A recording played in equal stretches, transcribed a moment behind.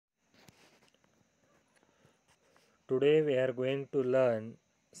Today we are going to learn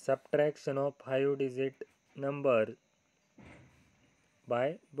subtraction of 5-digit number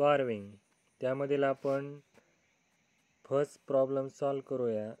by borrowing. त्यामधील आपण first problem solve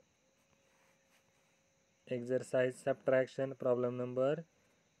करूया. Exercise subtraction problem number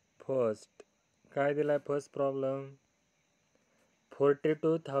first. काय दिला first problem?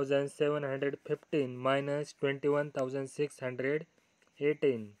 42,715 minus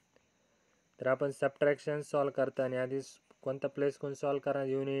 21,618. तर आपण subtraction solve करताना आधी कोणता प्लेस कोण सॉल्व करा?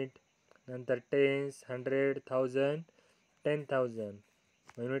 युनिट, नंतर टेन्स, 100, 1000, 10,000.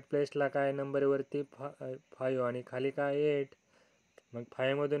 युनिट प्लेसला काय नंबरवरती 5 आणि खाली काय 8. मग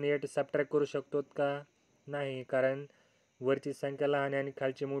 5 मधून 8 सबट्रॅक्ट करू शकतो का? नाही, कारण वरची संख्या लहान आहे आणि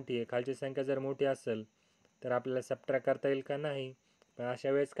खालची मोठी आहे. खालची संख्या जर मोठी असेल तर आपल्याला सबट्रॅक्ट करता येईल का? नाही. पण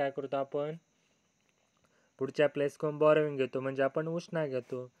अशा वेळेस काय करतो आपण? पुढच्या प्लेस कोण बॉरोविंग घेतो, म्हणजे आपण उष्णा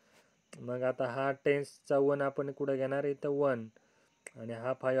घेतो. मग आता हा टेन्सचा 1 आपण कुठं घेणार? इथं 1 आणि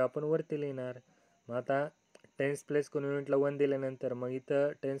हा 5 आपण वरती लिहिणार. मग आता टेन्स प्लेस कोण युनिटला 1 दिल्यानंतर मग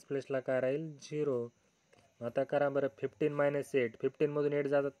इथं टेन्स प्लेसला काय राहील? 0. आता करा बरं 15 मायनस 8. 15 मधून 8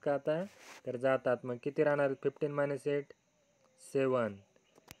 जातात का आता? तर जातात. मग किती राहणार? 15 मायनस 8 7.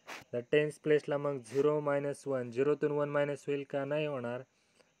 तर टेन्स प्लेसला मग 0 मायनस 1. 0तून 1 मायनस होईल का? नाही होणार.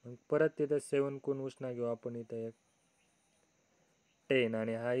 मग परत तिथं 7 कोण उष्णा घेऊ आपण इथं एक 10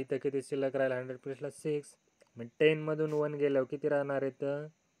 आणि हा इथं किती शिल्लक राहील? 100 प्लेसला 6. मग 10 मधून 1 गेल्यावर किती राहणार इथं?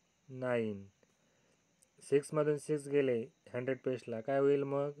 9. 6 मधून 6 गेले 100 प्लेसला काय होईल?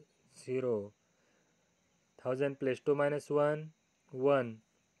 मग 0. 1000 प्लेस 2 मायनस 1 1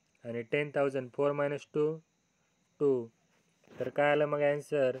 आणि 10,000 4 मायनस 2 2. तर काय आलं मग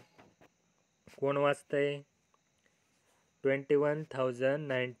आन्सर? कोण वाचतंय?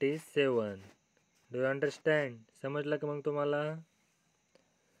 21,097. Do you understand? समजलं का मग तुम्हाला?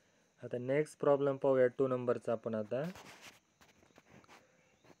 आता नेक्स्ट प्रॉब्लेम पाहूया 2 नंबरचा आपण आता.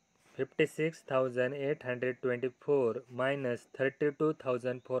 56,824 मायनस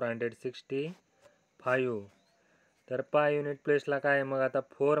 32,465. तर पहा युनिट प्लेसला काय आहे? मग आता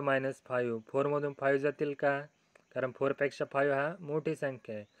 4 मायनस 5. 4 मधून 5 जातील का? कारण 4 पेक्षा 5 हा मोठी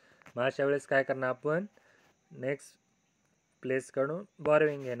संख्या आहे. मग अशा वेळेस काय करणार आपण? नेक्स्ट प्लेस कडून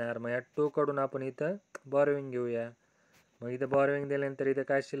बॉरोविंग घेणार. मग या 2 कडून आपण इथं बॉरोविंग घेऊया. मग इथं बॉरोविंग दिल्यानंतर इथं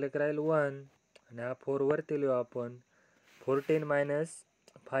काय शिल्लक राहील? 1 आणि हा 4 वरती लिहू आपण. 14 मायनस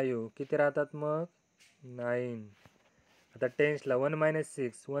 5 किती राहतात? मग 9. आता टेन्सला 1 मायनस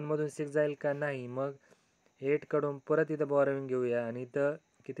 6. 1 मधून 6 जाईल का? नाही. मग 8 कडून परत इथं बॉरोविंग घेऊया आणि इथं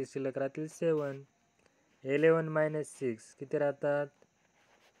किती शिल्लक राहतील? 7. 11 मायनस 6 किती राहतात?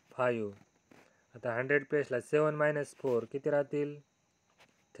 5. आता 100 प्लेसला 7 मायनस 4 किती राहतील?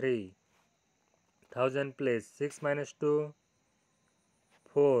 3. 1000 प्लेस 6 मायनस 2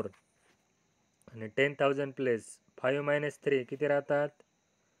 4 आणि 10,000 प्लेस 5 मायनस 3 किती राहतात?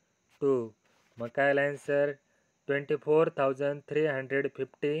 2. मग काय आन्सर?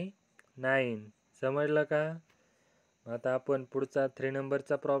 24,359. समजलं का? आता आपण पुढचा 3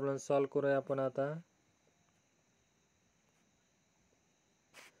 नंबरचा प्रॉब्लेम सॉल्व करूया आपण आता.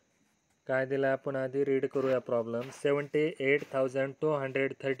 काय दिलं आपण आधी रीड करूया प्रॉब्लेम.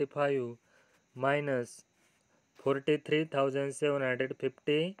 78,235 मायनस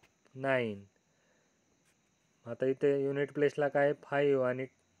 43,759. आता इथे युनिट प्लेसला काय? 5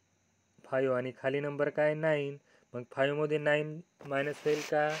 आणि खाली नंबर काय? 9. मग 5 मध्ये 9 मायनस होईल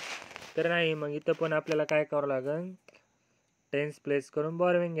का? तर नाही. मग इथं पण आपल्याला काय करावं लागेल? टेन्स प्लेस करून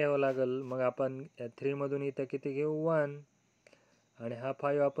बॉरोविंग घ्यावं लागेल. मग आपण 3 मधून इथं किती घेऊ? 1 आणि हा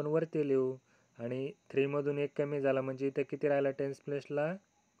 5 आपण वरती लिहू आणि 3 मधून 1 कमी झाला म्हणजे इथं किती राहिला? टेन्स प्लेसला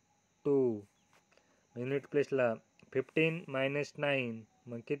 2. युनिट प्लेसला 15 मायनस 9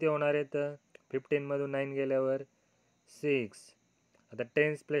 मग किती होणार आहे? तर 15 मधून 9 गेल्यावर 6. आता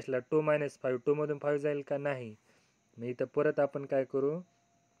टेन्स प्लेसला 2 मायनस 5. 2 मधून 5 जाईल का? नाही. मग इथं परत आपण काय करू?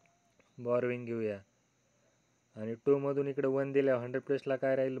 बॉरोविंग घेऊया आणि 2 मधून इकडे 1 दिल्यावर 100 प्लेसला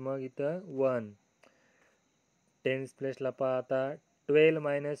काय राहील? मग इथं 1. टेन्स प्लेसला पहा आता 12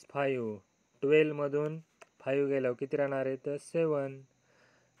 मायनस 5. 12 मधून 5 गेल्यावर किती राहणार आहे? तर 7.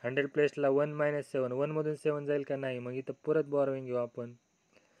 100 प्लेसला 1 मायनस 7. 1 मधून 7 जाईल का? नाही. मग इथं परत बॉरोविंग घेऊ आपण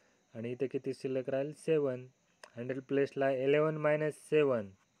आणि इथं किती शिल्लक राहील? 7. 100 प्लेसला 11 मायनस 7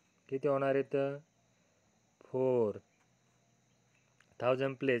 किती होणार आहे? तर 4.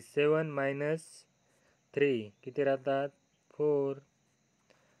 1000 प्लेस 7 मायनस 3 किती राहतात? 4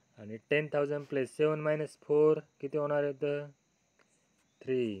 आणि 10,000 प्लेस 7 मायनस 4 किती होणार आहे? तर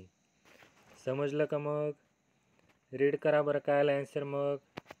 3. समजलं का? मग रीड करा बरं. काय आलं आन्सर? मग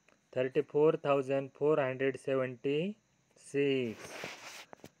 34,476.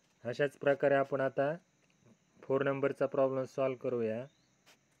 अशाच प्रकारे आपण आता 4 नंबरचा प्रॉब्लेम सॉल्व करूया.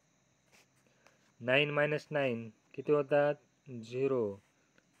 9 मायनस 9 किती होतात? 0.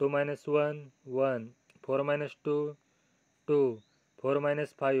 2 मायनस 1 1. 4 मायनस 2 2. 4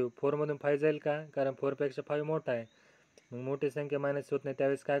 मायनस 5 4मधून 5 जाईल का? कारण 4पेक्षा 5 मोठा आहे. मग मोठी संख्या मायनस होत नाही,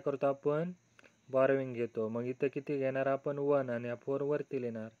 त्यावेळेस काय करतो आपण? बॉरोविंग घेतो. मग इथं किती घेणार आपण? 1 आणि हा 4 वरती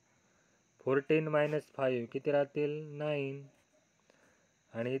लिहिणार. 14 मायनस 5 किती राहतील? 9.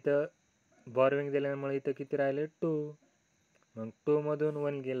 आणि इथं बॉरोविंग दिल्यामुळे इथं किती राहिले? 2. मग 2मधून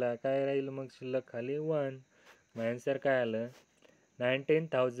 1 गेला, काय राहील मग शिल्लक खाली? 1. मग आन्सर काय आलं?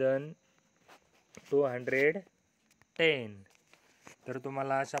 19,210. तर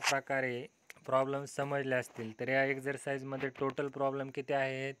तुम्हाला अशा प्रकारे प्रॉब्लेम समजले असतील. तर या एक्झरसाइजमध्ये टोटल प्रॉब्लेम किती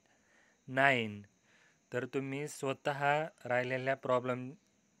आहेत? 9. तर तुम्ही स्वतः राहिलेल्या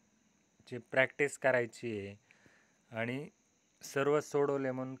प्रॉब्लेमची प्रॅक्टिस करायची आहे आणि सर्व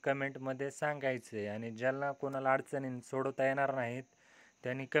सोडवले म्हणून कमेंटमध्ये सांगायचं आहे. आणि ज्यांना कोणाला अडचणी सोडवता येणार नाहीत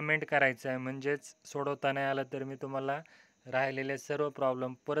त्यांनी कमेंट करायचं आहे, म्हणजेच सोडवता नाही आलं तर मी तुम्हाला राहिलेले सर्व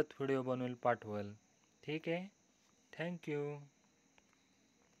प्रॉब्लेम परत व्हिडिओ बनवून पाठवल. ठीक आहे. थँक्यू.